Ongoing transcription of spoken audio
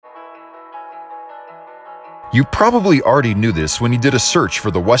You probably already knew this when you did a search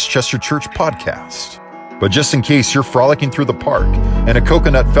for the Westchester Church podcast. But just in case you're frolicking through the park and a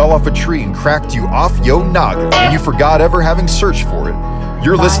coconut fell off a tree and cracked you off yo noggin and you forgot ever having searched for it,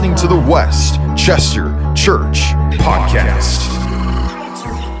 you're listening to the Westchester Church podcast.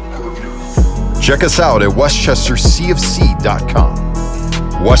 Check us out at westchestercfc.com.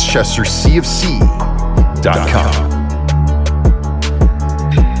 westchestercfc.com.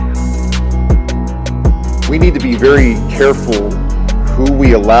 We need to be very careful who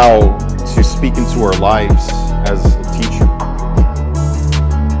we allow to speak into our lives as a teacher.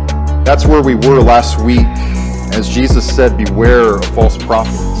 That's where we were last week, as Jesus said, beware of false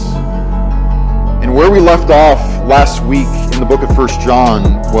prophets. And where we left off last week in the book of 1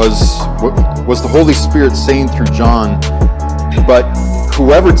 John was the Holy Spirit saying through John, but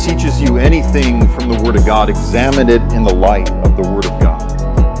whoever teaches you anything from the Word of God, examine it in the light of the Word of God.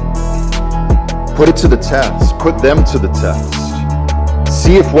 Put it to the test. Put them to the test.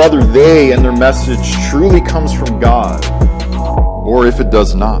 See if whether they and their message truly comes from God or if it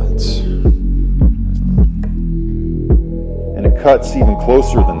does not. And it cuts even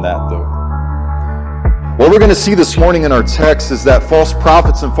closer than that, though. What we're going to see this morning in our text is that false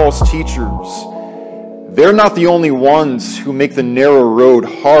prophets and false teachers, they're not the only ones who make the narrow road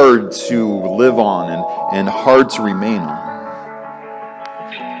hard to live on and hard to remain on.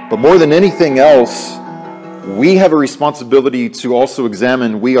 But more than anything else, we have a responsibility to also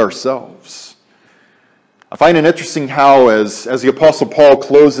examine we ourselves. I find it interesting how, as the Apostle Paul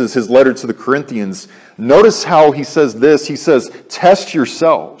closes his letter to the Corinthians, notice how he says this. He says, test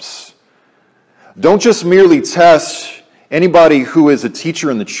yourselves. Don't just merely test anybody who is a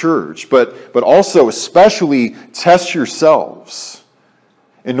teacher in the church, but also especially test yourselves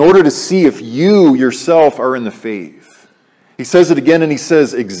in order to see if you yourself are in the faith. He says it again, and he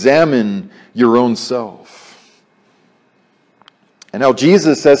says, examine your own self. And now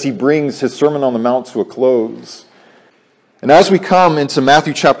Jesus, as he brings his Sermon on the Mount to a close, and as we come into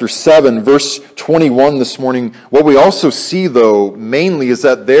Matthew chapter 7, verse 21 this morning, what we also see, though, mainly is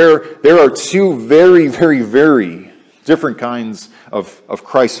that there are two very, very, very different kinds of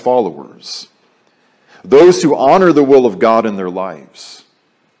Christ's followers. Those who honor the will of God in their lives,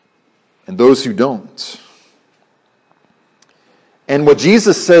 and those who don't. And what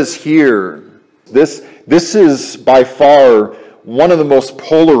Jesus says here, this is by far one of the most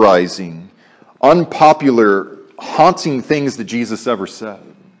polarizing, unpopular, haunting things that Jesus ever said.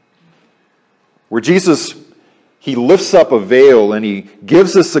 Where Jesus, he lifts up a veil and he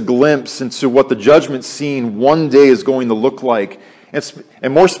gives us a glimpse into what the judgment scene one day is going to look like.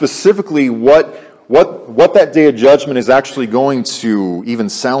 And more specifically, what that day of judgment is actually going to even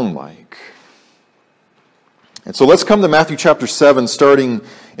sound like. And so let's come to Matthew chapter 7, starting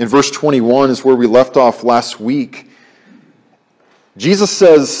in verse 21 is where we left off last week. Jesus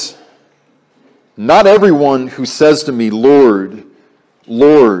says, not everyone who says to me, Lord,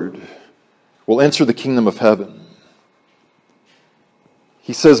 Lord, will enter the kingdom of heaven.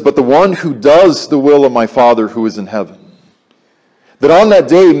 He says, but the one who does the will of my Father who is in heaven. That on that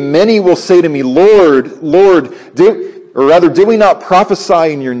day many will say to me, Lord, Lord, did we not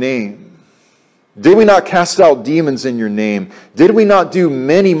prophesy in your name? Did we not cast out demons in your name? Did we not do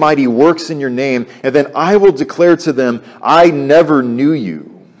many mighty works in your name? And then I will declare to them, I never knew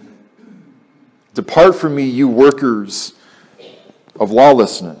you. Depart from me, you workers of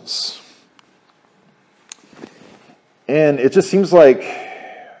lawlessness. And it just seems like,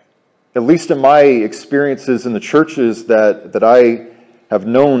 at least in my experiences in the churches that I have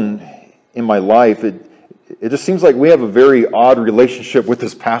known in my life, it just seems like we have a very odd relationship with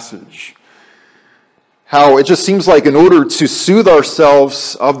this passage. How it just seems like in order to soothe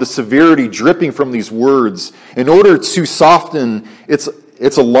ourselves of the severity dripping from these words, in order to soften its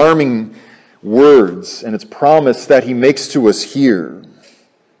alarming words and its promise that he makes to us here,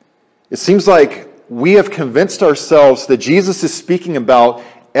 it seems like we have convinced ourselves that Jesus is speaking about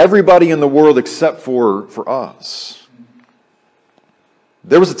everybody in the world except for us.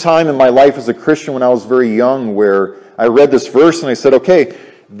 There was a time in my life as a Christian when I was very young where I read this verse and I said, okay,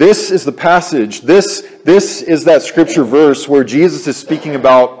 this is the passage, this is that scripture verse where Jesus is speaking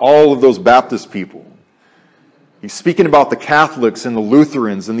about all of those Baptist people. He's speaking about the Catholics and the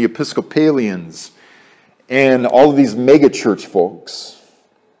Lutherans and the Episcopalians and all of these megachurch folks.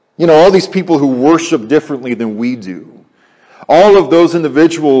 You know, all these people who worship differently than we do. All of those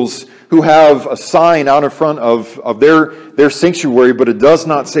individuals who have a sign out in front of their sanctuary, but it does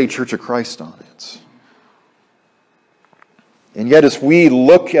not say Church of Christ on it. And yet as we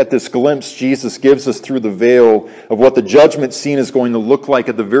look at this glimpse Jesus gives us through the veil of what the judgment scene is going to look like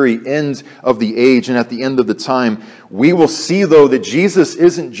at the very end of the age and at the end of the time, we will see, though, that Jesus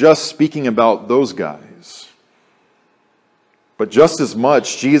isn't just speaking about those guys. But just as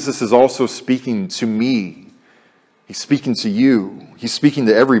much, Jesus is also speaking to me. He's speaking to you. He's speaking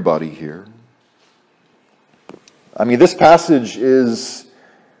to everybody here. I mean, this passage is,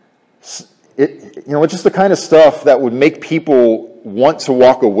 it's just the kind of stuff that would make people want to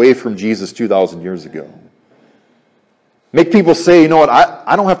walk away from Jesus 2,000 years ago. Make people say, you know what,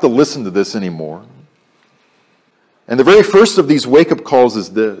 I don't have to listen to this anymore. And the very first of these wake-up calls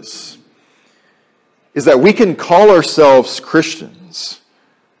is this, is that we can call ourselves Christians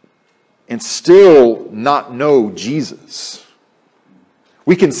and still not know Jesus.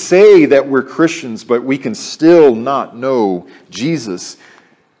 We can say that we're Christians, but we can still not know Jesus.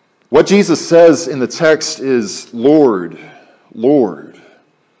 What Jesus says in the text is, Lord, Lord.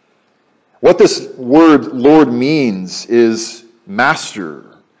 What this word Lord means is master,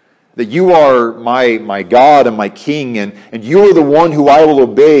 that you are my God and my King, and you are the one who I will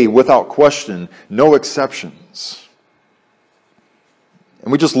obey without question, no exceptions.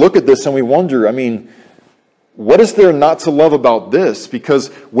 And we just look at this and we wonder, I mean, what is there not to love about this? Because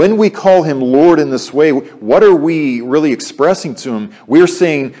when we call him Lord in this way, what are we really expressing to him? We're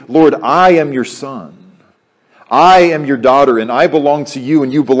saying, Lord, I am your son. I am your daughter, and I belong to you,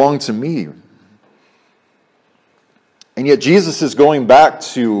 and you belong to me. And yet Jesus is going back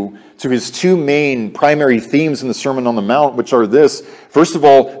to his two main primary themes in the Sermon on the Mount, which are this. First of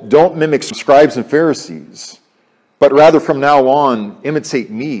all, don't mimic scribes and Pharisees, but rather from now on, imitate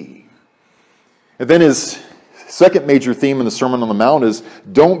me. And then his second major theme in the Sermon on the Mount is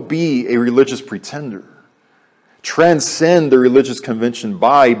don't be a religious pretender. Transcend the religious convention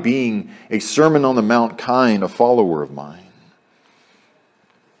by being a Sermon on the Mount kind of follower of mine.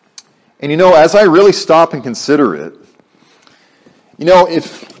 And as I really stop and consider it,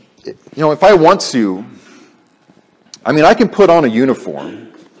 if I want to, I can put on a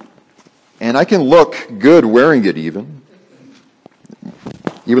uniform and I can look good wearing it even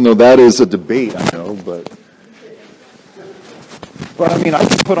though that is a debate, I know, but I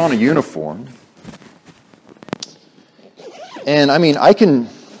can put on a uniform. And I can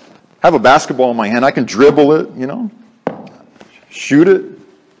have a basketball in my hand. I can dribble it, shoot it,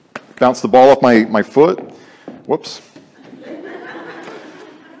 bounce the ball off my foot. Whoops.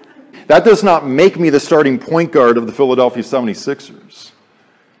 That does not make me the starting point guard of the Philadelphia 76ers.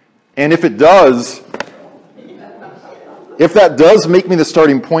 And if that does make me the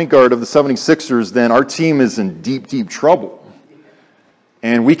starting point guard of the 76ers, then our team is in deep, deep trouble.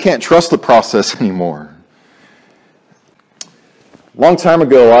 And we can't trust the process anymore. A long time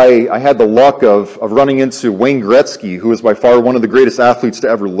ago, I had the luck of running into Wayne Gretzky, who was by far one of the greatest athletes to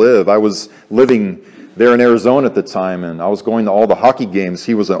ever live. I was living there in Arizona at the time, and I was going to all the hockey games.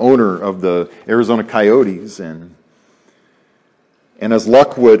 He was the owner of the Arizona Coyotes, and as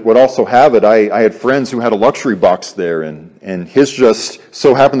luck would also have it, I had friends who had a luxury box there, and his just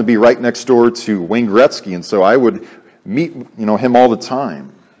so happened to be right next door to Wayne Gretzky, and so I would meet him all the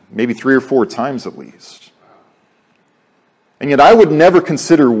time, maybe 3 or 4 times at least. And yet I would never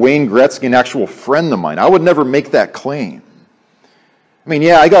consider Wayne Gretzky an actual friend of mine. I would never make that claim.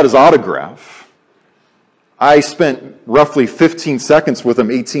 I got his autograph. I spent roughly 15 seconds with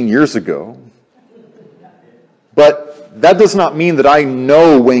him 18 years ago. But that does not mean that I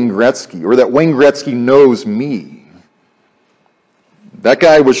know Wayne Gretzky or that Wayne Gretzky knows me. That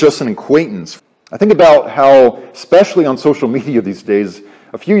guy was just an acquaintance. I think about how, especially on social media these days,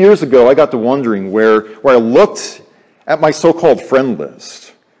 a few years ago I got to wondering where I looked at my so-called friend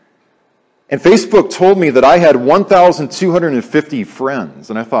list. And Facebook told me that I had 1,250 friends.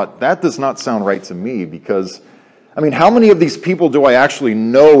 And I thought, that does not sound right to me because, how many of these people do I actually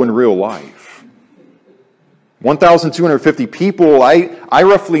know in real life? 1,250 people, I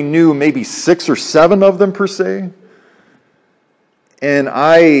roughly knew maybe 6 or 7 of them per se. And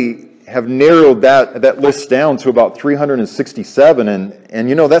I have narrowed that list down to about 367,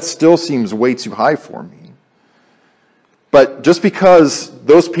 and that still seems way too high for me. But just because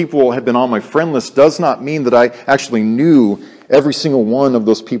those people had been on my friend list does not mean that I actually knew every single one of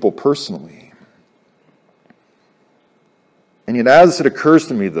those people personally. And yet as it occurs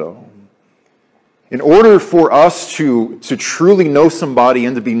to me though, in order for us to truly know somebody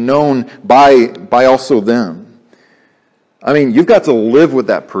and to be known by also them, you've got to live with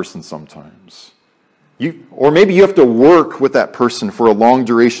that person sometimes. Or maybe you have to work with that person for a long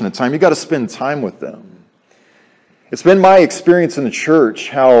duration of time. You've got to spend time with them. It's been my experience in the church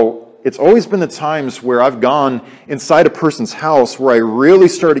how it's always been the times where I've gone inside a person's house where I really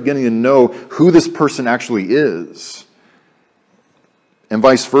started getting to know who this person actually is. And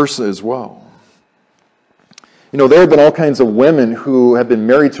vice versa as well. You know, there have been all kinds of women who have been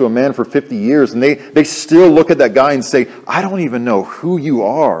married to a man for 50 years, and they still look at that guy and say, I don't even know who you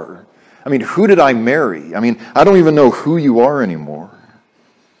are. I mean, who did I marry? I mean, I don't even know who you are anymore.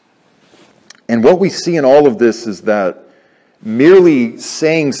 And what we see in all of this is that merely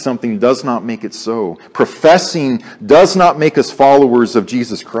saying something does not make it so. Professing does not make us followers of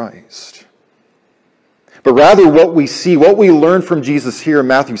Jesus Christ. But rather what we see, what we learn from Jesus here in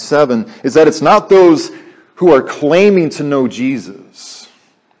Matthew 7 is that it's not those who are claiming to know Jesus,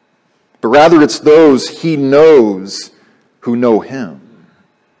 but rather it's those he knows who know him.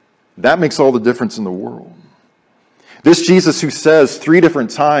 That makes all the difference in the world. This Jesus who says 3 different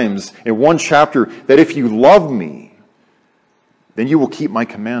times in one chapter that if you love me, then you will keep my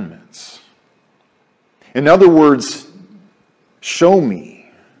commandments. In other words, show me.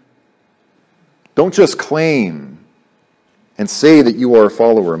 Don't just claim and say that you are a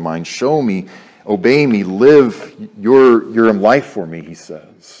follower of mine. Show me, obey me, live your life for me, he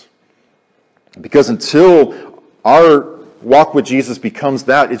says. Because until our walk with Jesus becomes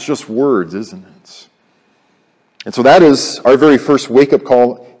that, it's just words, isn't it? And so that is our very first wake-up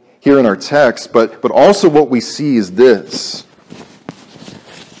call here in our text, but also what we see is this,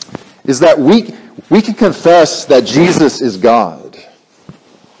 is that we can confess that Jesus is God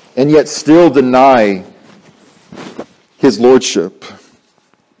and yet still deny his lordship.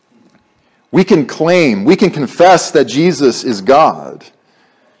 We can confess that Jesus is God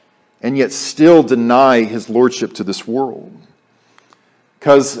and yet still deny his lordship to this world.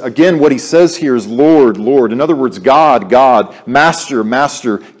 Because, again, what he says here is Lord, Lord. In other words, God, God, Master,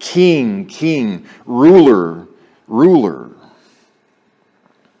 Master, King, King, Ruler, Ruler.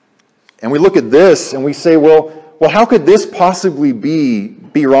 And we look at this and we say, well, how could this possibly be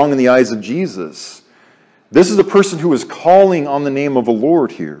wrong in the eyes of Jesus? This is a person who is calling on the name of the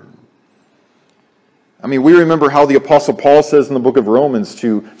Lord here. I mean, we remember how the Apostle Paul says in the book of Romans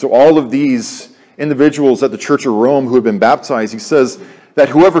to all of these individuals at the Church of Rome who have been baptized, he says that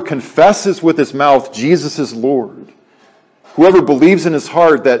whoever confesses with his mouth Jesus is Lord, whoever believes in his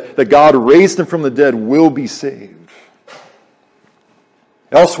heart that God raised him from the dead will be saved.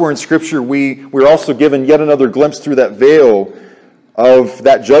 Elsewhere in Scripture, we're also given yet another glimpse through that veil of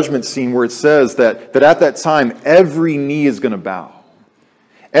that judgment scene where it says that at that time every knee is going to bow.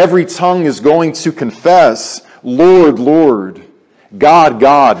 Every tongue is going to confess, Lord, Lord, God,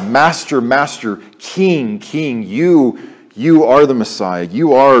 God, Master, Master, King, King, you are the Messiah.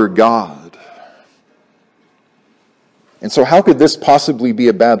 You are God. And so how could this possibly be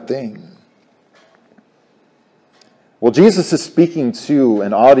a bad thing? Well, Jesus is speaking to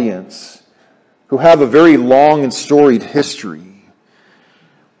an audience who have a very long and storied history,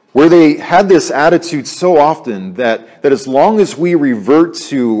 where they had this attitude so often that as long as we revert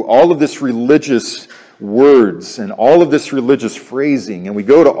to all of this religious words and all of this religious phrasing, and we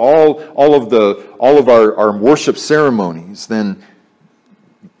go to all of our worship ceremonies, then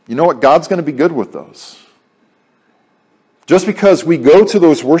you know what? God's going to be good with those. Just because we go to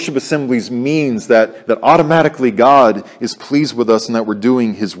those worship assemblies means that automatically God is pleased with us and that we're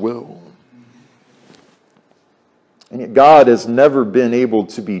doing his will. And yet God has never been able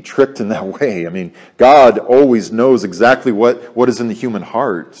to be tricked in that way. I mean, God always knows exactly what is in the human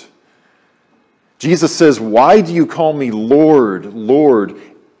heart. Jesus says, why do you call me Lord, Lord,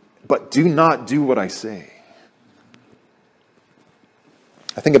 but do not do what I say?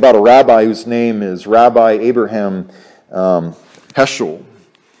 I think about a rabbi whose name is Rabbi Abraham Heschel.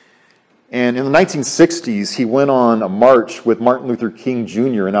 And in the 1960s, he went on a march with Martin Luther King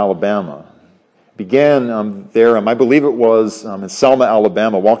Jr. in Alabama. Began there, I believe it was in Selma,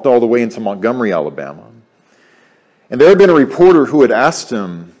 Alabama, walked all the way into Montgomery, Alabama. And there had been a reporter who had asked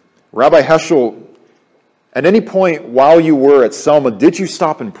him, Rabbi Heschel, at any point while you were at Selma, did you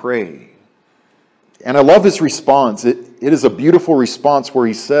stop and pray? And I love his response. It is a beautiful response where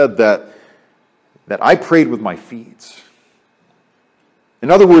he said that I prayed with my feet. In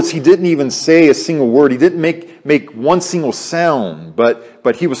other words, he didn't even say a single word. He didn't make one single sound,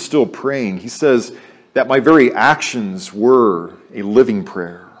 but he was still praying. He says that my very actions were a living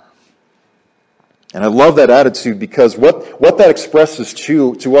prayer. And I love that attitude because what that expresses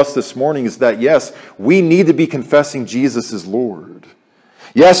to us this morning is that, yes, we need to be confessing Jesus as Lord.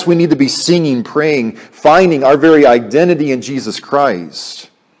 Yes, we need to be singing, praying, finding our very identity in Jesus Christ.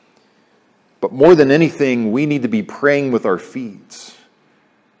 But more than anything, we need to be praying with our feet.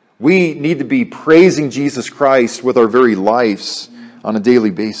 We need to be praising Jesus Christ with our very lives, on a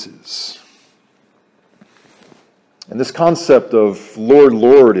daily basis. And this concept of Lord,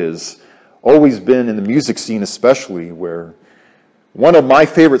 Lord has always been in the music scene especially, where one of my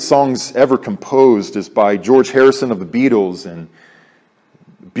favorite songs ever composed is by George Harrison of the Beatles, and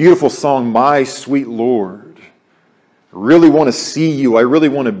the beautiful song, My Sweet Lord. I really want to see you, I really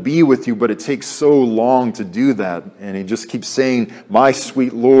want to be with you, but it takes so long to do that. And he just keeps saying, my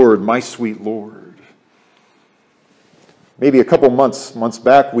sweet Lord, my sweet Lord. Maybe a couple months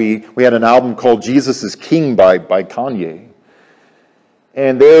back, we had an album called Jesus is King by Kanye.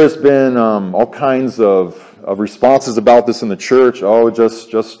 And there's been all kinds of responses about this in the church. Oh,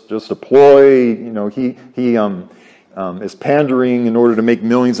 just a ploy. You know, he is pandering in order to make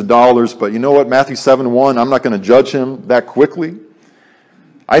millions of dollars. But you know what? Matthew 7:1, I'm not going to judge him that quickly.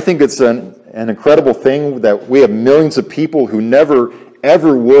 I think it's an incredible thing that we have millions of people who never,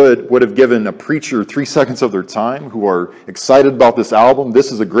 ever would have given a preacher 3 seconds of their time, who are excited about this album.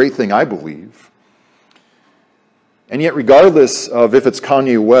 This is a great thing, I believe. And yet, regardless of if it's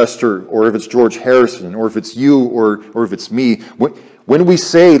Kanye West or if it's George Harrison or if it's you or if it's me, when we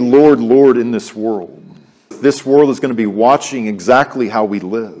say, Lord, Lord, in this world is going to be watching exactly how we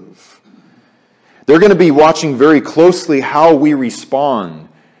live. They're going to be watching very closely how we respond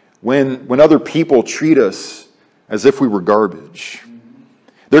when other people treat us as if we were garbage.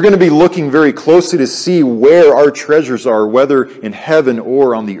 They're going to be looking very closely to see where our treasures are, whether in heaven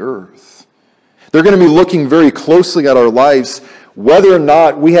or on the earth. They're going to be looking very closely at our lives, whether or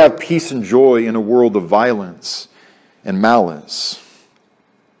not we have peace and joy in a world of violence and malice.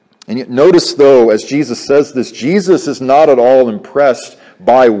 And yet notice, though, as Jesus says this, Jesus is not at all impressed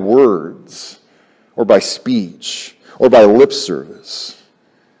by words or by speech or by lip service.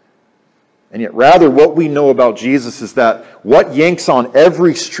 And yet rather what we know about Jesus is that what yanks on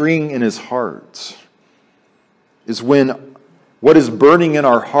every string in his heart is when what is burning in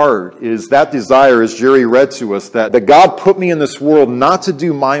our heart is that desire, as Jerry read to us, that God put me in this world not to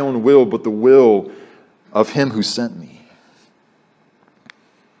do my own will, but the will of him who sent me.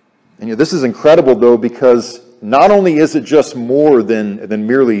 And yet this is incredible, though, because not only is it just more than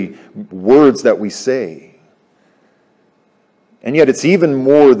merely words that we say, and yet it's even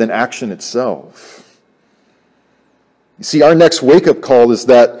more than action itself. You see, our next wake-up call is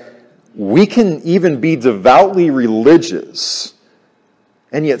that we can even be devoutly religious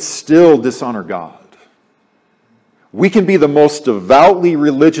and yet still dishonor God. We can be the most devoutly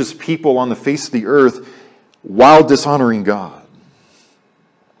religious people on the face of the earth while dishonoring God.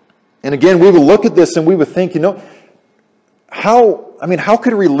 And again, we would look at this and we would think, how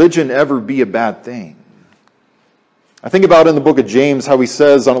could religion ever be a bad thing? I think about in the book of James how he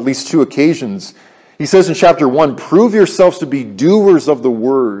says on at least 2 occasions, he says in chapter 1, prove yourselves to be doers of the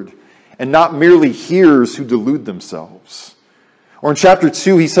word and not merely hearers who delude themselves. Or in chapter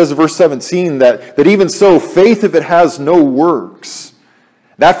 2, he says in verse 17 that even so, faith, if it has no works,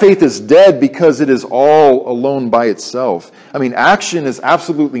 that faith is dead because it is all alone by itself. I mean, action is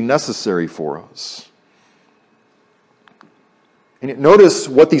absolutely necessary for us. And yet notice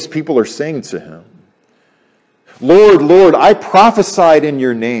what these people are saying to him. Lord, Lord, I prophesied in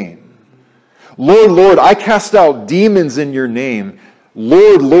your name. Lord, Lord, I cast out demons in your name.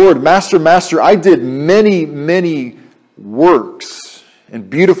 Lord, Lord, Master, Master, I did many, many works and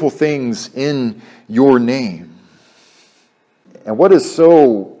beautiful things in your name. And what is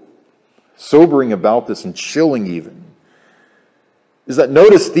so sobering about this and chilling even is that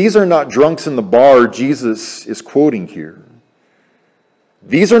notice these are not drunks in the bar Jesus is quoting here.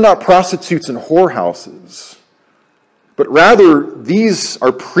 These are not prostitutes in whorehouses, but rather these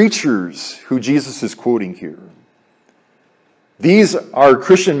are preachers who Jesus is quoting here. These are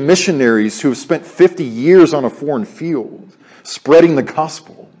Christian missionaries who have spent 50 years on a foreign field spreading the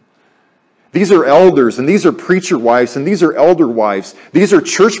gospel. These are elders, and these are preacher wives, and these are elder wives. These are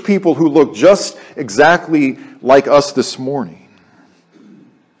church people who look just exactly like us this morning.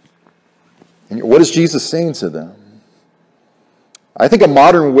 And what is Jesus saying to them? I think a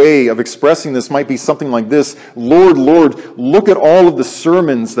modern way of expressing this might be something like this. Lord, Lord, look at all of the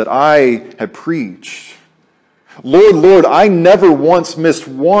sermons that I have preached. Lord, Lord, I never once missed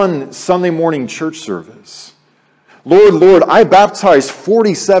one Sunday morning church service. Lord, Lord, I baptized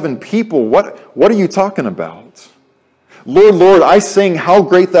 47 people. What are you talking about? Lord, Lord, I sang How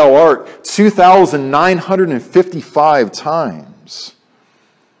Great Thou Art 2,955 times.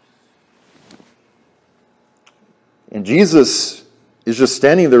 And Jesus is just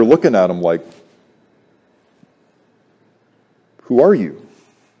standing there looking at him like, who are you?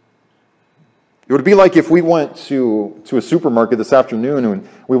 It would be like if we went to a supermarket this afternoon and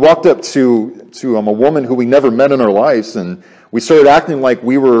we walked up to a woman who we never met in our lives, and we started acting like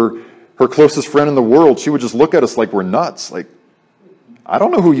we were her closest friend in the world. She would just look at us like we're nuts. Like, I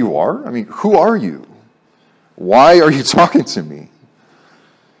don't know who you are. I mean, who are you? Why are you talking to me?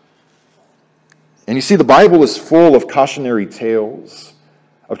 And you see, the Bible is full of cautionary tales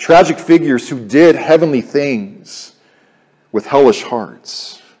of tragic figures who did heavenly things with hellish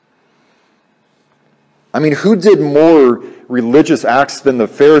hearts. I mean, who did more religious acts than the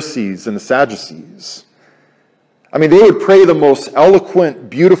Pharisees and the Sadducees? I mean, they would pray the most eloquent,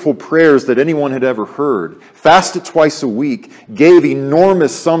 beautiful prayers that anyone had ever heard, fasted twice a week, gave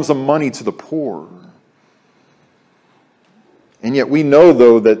enormous sums of money to the poor. And yet we know,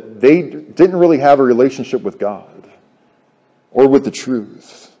 though, that they didn't really have a relationship with God or with the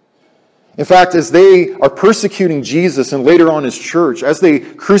truth. In fact, as they are persecuting Jesus and later on his church, as they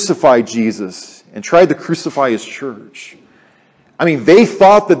crucified Jesus and tried to crucify his church, I mean, they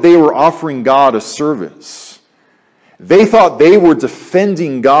thought that they were offering God a service. They thought they were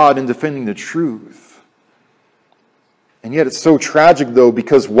defending God and defending the truth. And yet it's so tragic, though,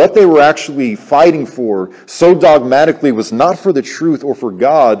 because what they were actually fighting for so dogmatically was not for the truth or for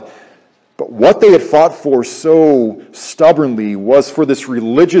God, but what they had fought for so stubbornly was for this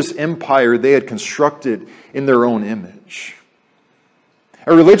religious empire they had constructed in their own image.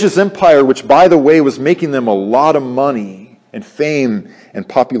 A religious empire which, by the way, was making them a lot of money and fame and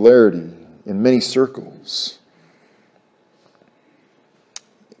popularity in many circles.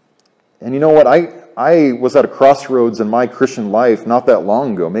 And you know what? I was at a crossroads in my Christian life not that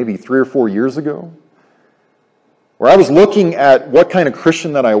long ago, maybe 3 or 4 years ago, where I was looking at what kind of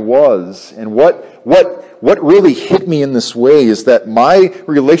Christian that I was, and what really hit me in this way is that my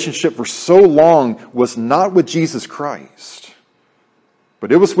relationship for so long was not with Jesus Christ,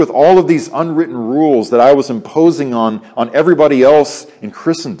 but it was with all of these unwritten rules that I was imposing on everybody else in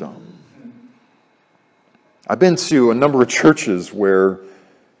Christendom. I've been to a number of churches where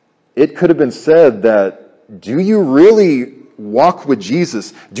it could have been said that, do you really walk with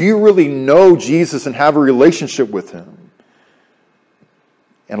Jesus? Do you really know Jesus and have a relationship with him?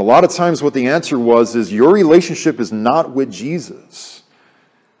 And a lot of times what the answer was is, your relationship is not with Jesus.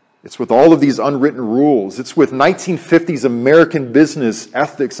 It's with all of these unwritten rules. It's with 1950s American business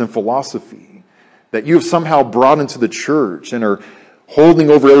ethics and philosophy that you have somehow brought into the church and are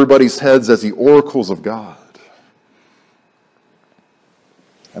holding over everybody's heads as the oracles of God.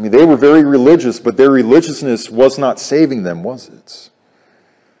 I mean, they were very religious, but their religiousness was not saving them, was it?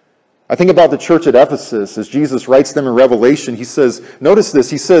 I think about the church at Ephesus as Jesus writes them in Revelation. He says, notice this,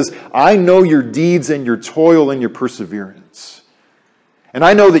 he says, I know your deeds and your toil and your perseverance. And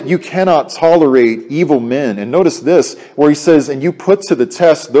I know that you cannot tolerate evil men. And notice this, where he says, and you put to the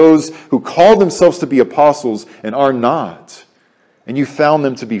test those who call themselves to be apostles and are not. And you found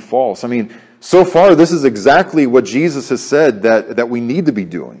them to be false. I mean, so far, this is exactly what Jesus has said that we need to be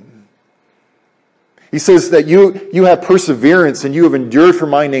doing. He says that you have perseverance and you have endured for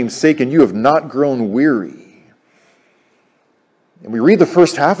my name's sake and you have not grown weary. And we read the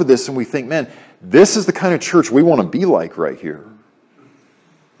first half of this and we think, man, this is the kind of church we want to be like right here.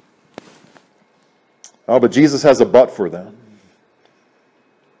 Oh, but Jesus has a but for them.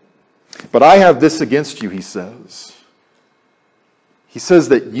 But I have this against you, he says. He says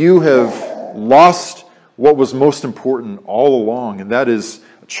that you have lost what was most important all along, and that is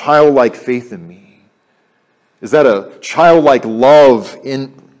a childlike faith in me. Is that a childlike love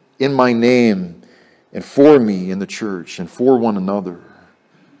in my name and for me in the church and for one another?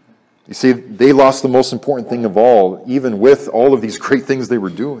 You see, they lost the most important thing of all, even with all of these great things they were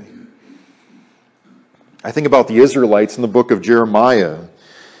doing. I think about the Israelites in the book of Jeremiah.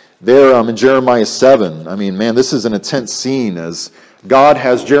 There in Jeremiah 7, I mean, man, this is an intense scene as God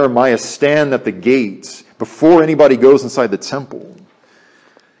has Jeremiah stand at the gates before anybody goes inside the temple.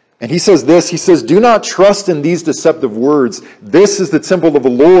 And he says this, he says, do not trust in these deceptive words. This is the temple of the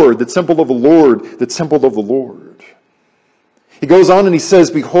Lord, the temple of the Lord, the temple of the Lord. He goes on and he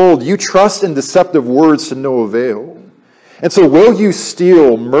says, behold, you trust in deceptive words to no avail. And so will you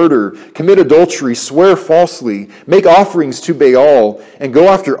steal, murder, commit adultery, swear falsely, make offerings to Baal, and go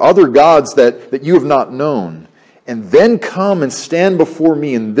after other gods that you have not known, and then come and stand before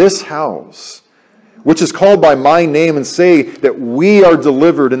me in this house, which is called by my name, and say that we are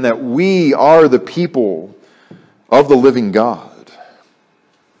delivered and that we are the people of the living God?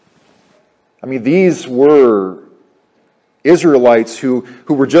 I mean, these were Israelites who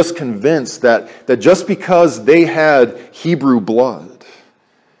were just convinced that just because they had Hebrew blood,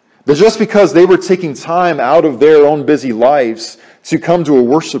 that just because they were taking time out of their own busy lives to come to a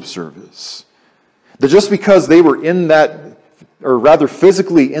worship service, That just because they were in that, or rather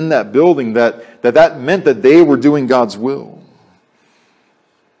physically in that building, that meant that they were doing God's will.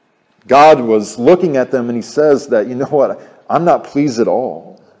 God was looking at them and he says that, you know what, I'm not pleased at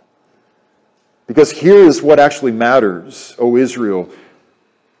all. Because here is what actually matters, O Israel.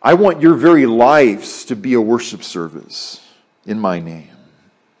 I want your very lives to be a worship service in my name.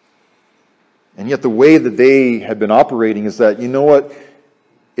 And yet the way that they had been operating is that, you know what,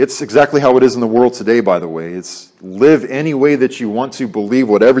 it's exactly how it is in the world today, by the way. It's live any way that you want to, believe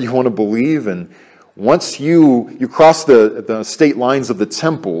whatever you want to believe, and once you cross the state lines of the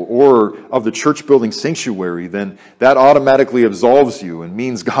temple or of the church building sanctuary, then that automatically absolves you and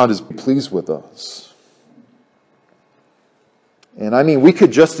means God is pleased with us. And I mean, we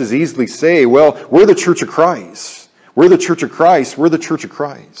could just as easily say, well, we're the Church of Christ. We're the Church of Christ. We're the Church of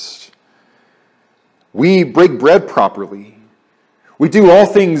Christ. We break bread properly. We do all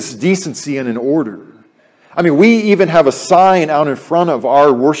things decency and in order. I mean, we even have a sign out in front of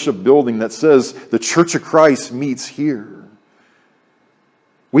our worship building that says the Church of Christ meets here.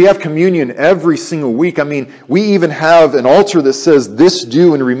 We have communion every single week. I mean, we even have an altar that says, "This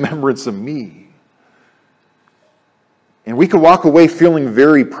do in remembrance of me." And we could walk away feeling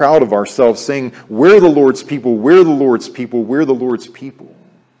very proud of ourselves, saying, we're the Lord's people, we're the Lord's people, we're the Lord's people.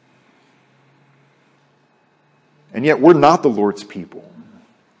 And yet we're not the Lord's people.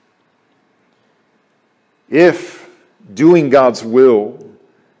 If doing God's will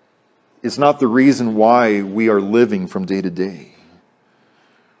is not the reason why we are living from day to day.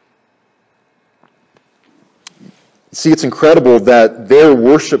 See, it's incredible that their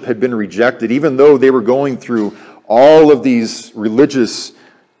worship had been rejected, even though they were going through all of these religious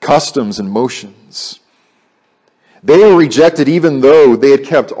customs and motions. They were rejected even though they had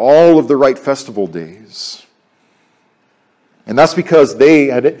kept all of the right festival days. And that's because they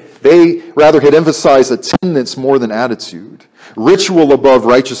rather had emphasized attendance more than attitude, ritual above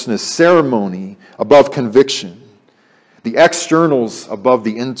righteousness, ceremony above conviction, the externals above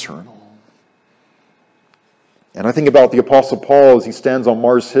the internal. And I think about the Apostle Paul as he stands on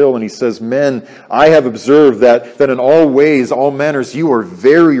Mars Hill and he says, "Men, I have observed that in all ways, all manners, you are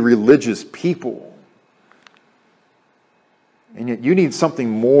very religious people. And yet you need something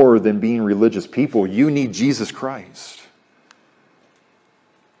more than being religious people. You need Jesus Christ."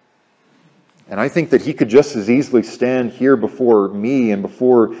 And I think that he could just as easily stand here before me and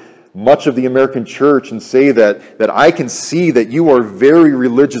before much of the American church and say that I can see that you are very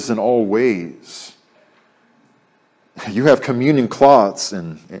religious in all ways. You have communion cloths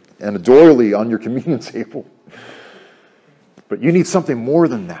and a doily on your communion table. But you need something more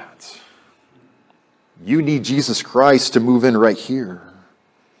than that. You need Jesus Christ to move in right here.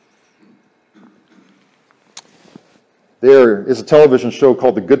 There is a television show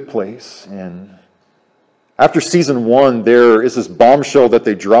called The Good Place, and after season 1, there is this bombshell that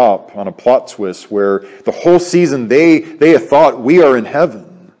they drop on a plot twist where the whole season they have thought we are in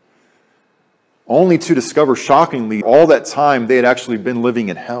heaven, only to discover shockingly all that time they had actually been living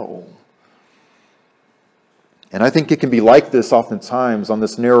in hell. And I think it can be like this oftentimes on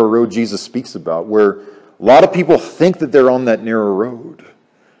this narrow road Jesus speaks about, where a lot of people think that they're on that narrow road.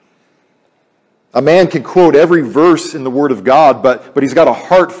 A man can quote every verse in the Word of God, but he's got a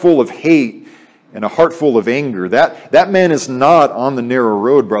heart full of hate and a heart full of anger. That man is not on the narrow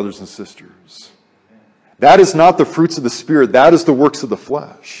road, brothers and sisters. That is not the fruits of the Spirit. That is the works of the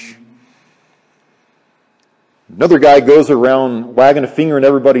flesh. Another guy goes around wagging a finger in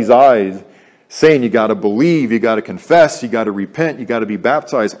everybody's eyes, saying you got to believe, you got to confess, you got to repent, you got to be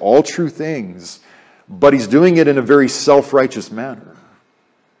baptized, all true things. But he's doing it in a very self-righteous manner.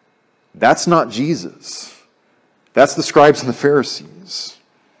 That's not Jesus. That's the scribes and the Pharisees.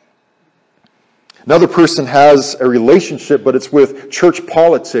 Another person has a relationship, but it's with church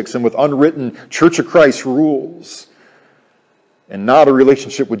politics and with unwritten Church of Christ rules, and not a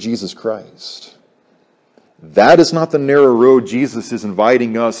relationship with Jesus Christ. That is not the narrow road Jesus is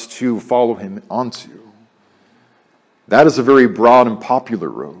inviting us to follow him onto. That is a very broad and popular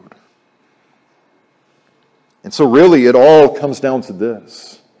road. And so really it all comes down to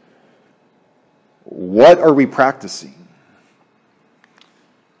this. What are we practicing?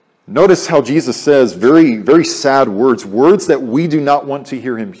 Notice how Jesus says very, very sad words that we do not want to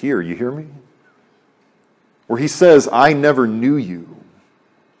hear him hear. You hear me? Where he says, "I never knew you."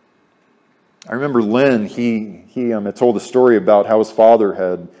 I remember Lynn, he had told a story about how his father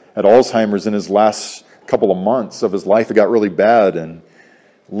had Alzheimer's in his last couple of months of his life. It got really bad, and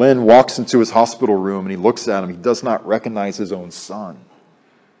Lynn walks into his hospital room and he looks at him. He does not recognize his own son.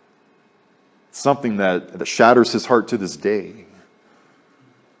 It's something that shatters his heart to this day.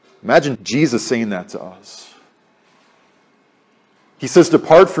 Imagine Jesus saying that to us. He says,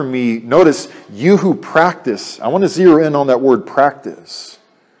 depart from me. Notice, you who practice. I want to zero in on that word practice.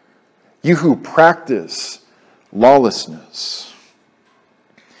 You who practice lawlessness.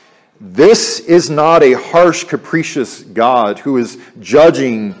 This is not a harsh, capricious God who is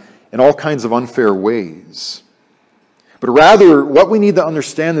judging in all kinds of unfair ways. But rather, what we need to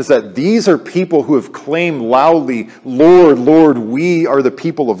understand is that these are people who have claimed loudly, Lord, Lord, we are the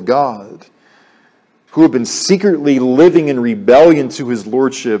people of God, who have been secretly living in rebellion to his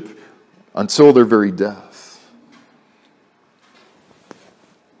lordship until their very death.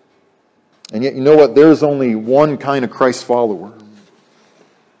 And yet, you know what? There's only one kind of Christ follower.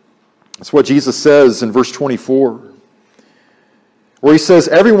 That's what Jesus says in verse 24. Where he says,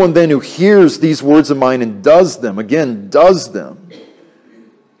 everyone then who hears these words of mine and does them, again, does them,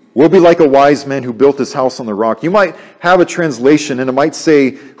 will be like a wise man who built his house on the rock. You might have a translation and it might say,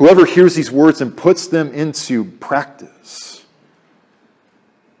 whoever hears these words and puts them into practice.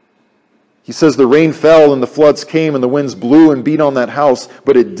 He says, the rain fell and the floods came and the winds blew and beat on that house,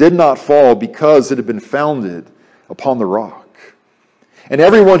 but it did not fall because it had been founded upon the rock. And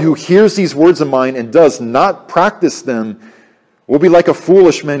everyone who hears these words of mine and does not practice them will be like a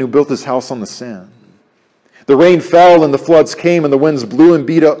foolish man who built his house on the sand. The rain fell and the floods came and the winds blew and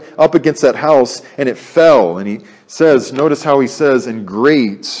beat up against that house and it fell. And he says, notice how he says, and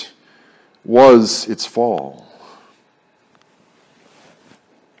great was its fall.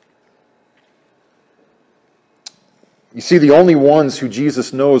 You see, the only ones who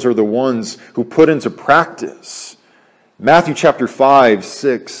Jesus knows are the ones who put into practice Matthew chapter 5,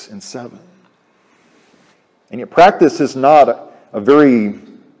 6, and 7. And yet practice is not a very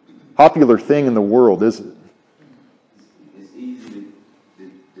popular thing in the world, is it? It's easy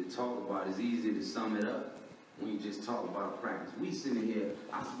to talk about. It's easy to sum it up when you just talk about practice. We sitting here,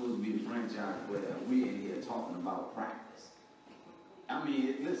 I'm supposed to be the franchise player, and we in here talking about practice. I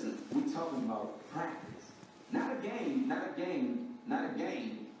mean, listen, we're talking about practice. Not a game, not a game, not a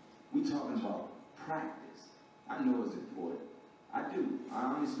game. We're talking about practice. I know it's important. I do. I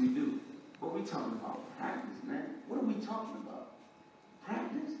honestly do. But we're talking about practice, man. What are we talking about?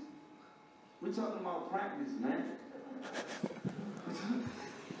 Practice? We're talking about practice, man.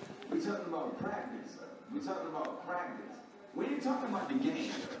 We're talking about practice. We're talking about practice. We ain't talking about the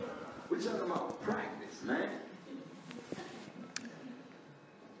game. We're talking about practice, man.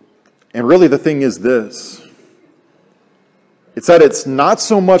 And really the thing is this. It's that it's not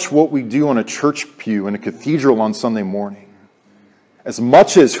so much what we do on a church pew in a cathedral on Sunday morning, as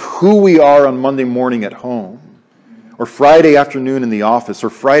much as who we are on Monday morning at home, or Friday afternoon in the office, or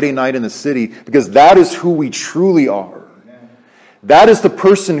Friday night in the city, because that is who we truly are. That is the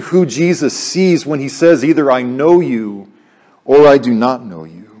person who Jesus sees when he says, either I know you or I do not know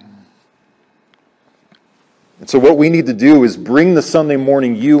you. And so what we need to do is bring the Sunday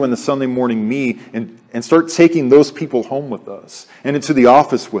morning you and the Sunday morning me and start taking those people home with us and into the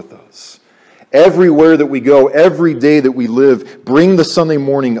office with us. Everywhere that we go, every day that we live, bring the Sunday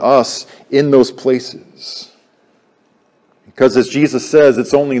morning us in those places. Because as Jesus says,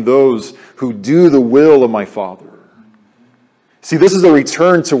 it's only those who do the will of my Father. See, this is a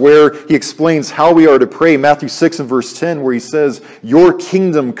return to where he explains how we are to pray. Matthew 6 and verse 10, where he says, your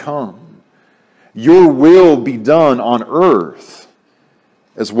kingdom come. Your will be done on earth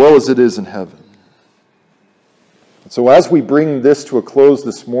as well as it is in heaven. And so as we bring this to a close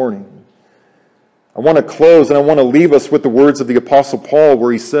this morning, I want to close and I want to leave us with the words of the Apostle Paul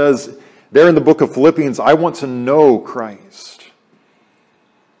where he says, there in the book of Philippians, I want to know Christ.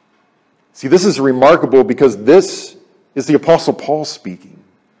 See, this is remarkable because this is the Apostle Paul speaking.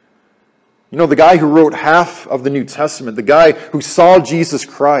 You know, the guy who wrote half of the New Testament, the guy who saw Jesus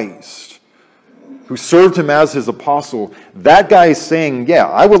Christ, who served him as his apostle, that guy is saying, yeah,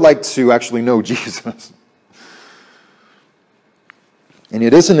 I would like to actually know Jesus. And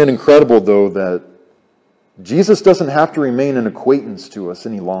isn't it incredible, though, that Jesus doesn't have to remain an acquaintance to us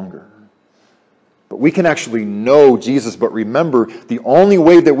any longer. But we can actually know Jesus. But remember, the only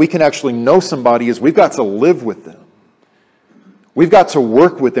way that we can actually know somebody is we've got to live with them. We've got to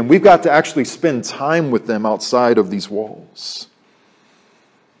work with them. We've got to actually spend time with them outside of these walls.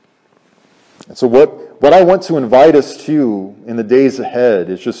 And so what I want to invite us to in the days ahead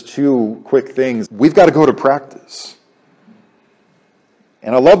is just two quick things. We've got to go to practice.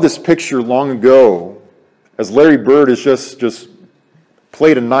 And I love this picture long ago as Larry Bird has just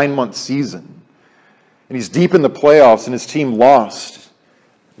played a 9-month season. And he's deep in the playoffs and his team lost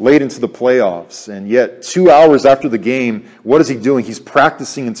late into the playoffs. And yet 2 hours after the game, what is he doing? He's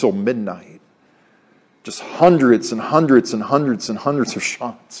practicing until midnight. Just hundreds and hundreds and hundreds and hundreds of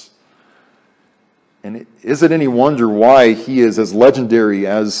shots. And is it any wonder why he is as legendary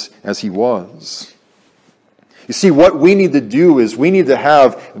as he was? You see, what we need to do is we need to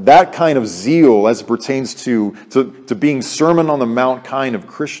have that kind of zeal as it pertains to being Sermon on the Mount kind of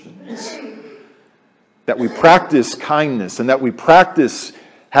Christians. That we practice kindness and that we practice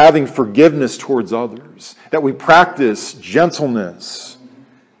having forgiveness towards others. That we practice gentleness.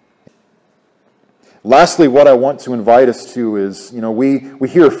 Lastly, what I want to invite us to is, we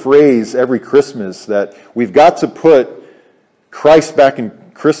hear a phrase every Christmas that we've got to put Christ back in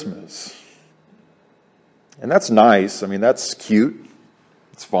Christmas. And that's nice. I mean, that's cute.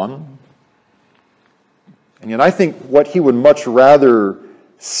 It's fun. And yet I think what he would much rather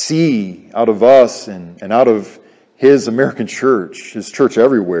see out of us and out of his American church, his church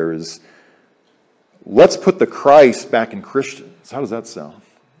everywhere, is let's put the Christ back in Christians. How does that sound?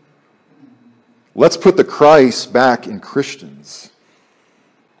 Let's put the Christ back in Christians.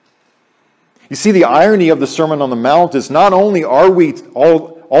 You see, the irony of the Sermon on the Mount is not only are we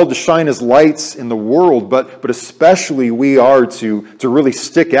all to shine as lights in the world, but especially we are to really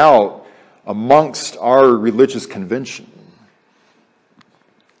stick out amongst our religious convention.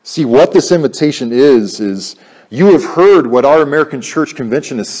 See, what this invitation is you have heard what our American Church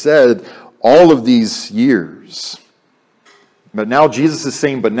Convention has said all of these years. But now Jesus is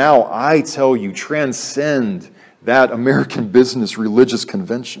saying, but now I tell you, transcend that American business religious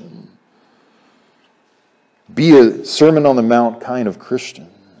convention. Be a Sermon on the Mount kind of Christian.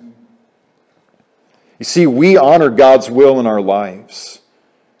 You see, we honor God's will in our lives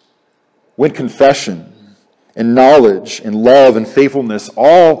when confession and knowledge and love and faithfulness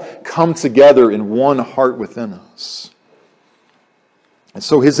all come together in one heart within us. And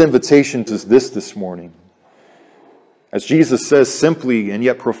so his invitation is this morning. As Jesus says simply and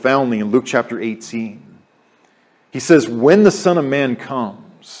yet profoundly in Luke chapter 18, he says, when the Son of Man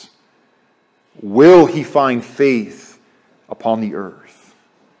comes, will he find faith upon the earth?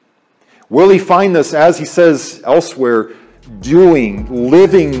 Will he find us, as he says elsewhere,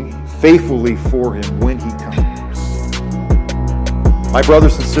 living faithfully for him when he comes? My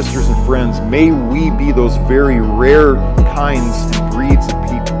brothers and sisters and friends, may we be those very rare kinds and breeds of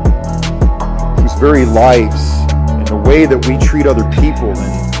people whose very lives, the way that we treat other people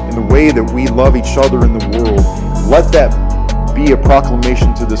and the way that we love each other in the world, let that be a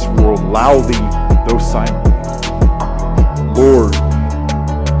proclamation to this world, loudly though silently. Lord,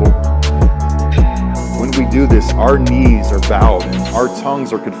 when we do this, our knees are bowed and our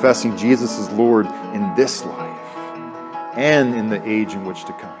tongues are confessing Jesus is Lord in this life and in the age in which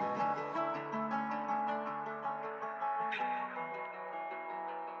to come.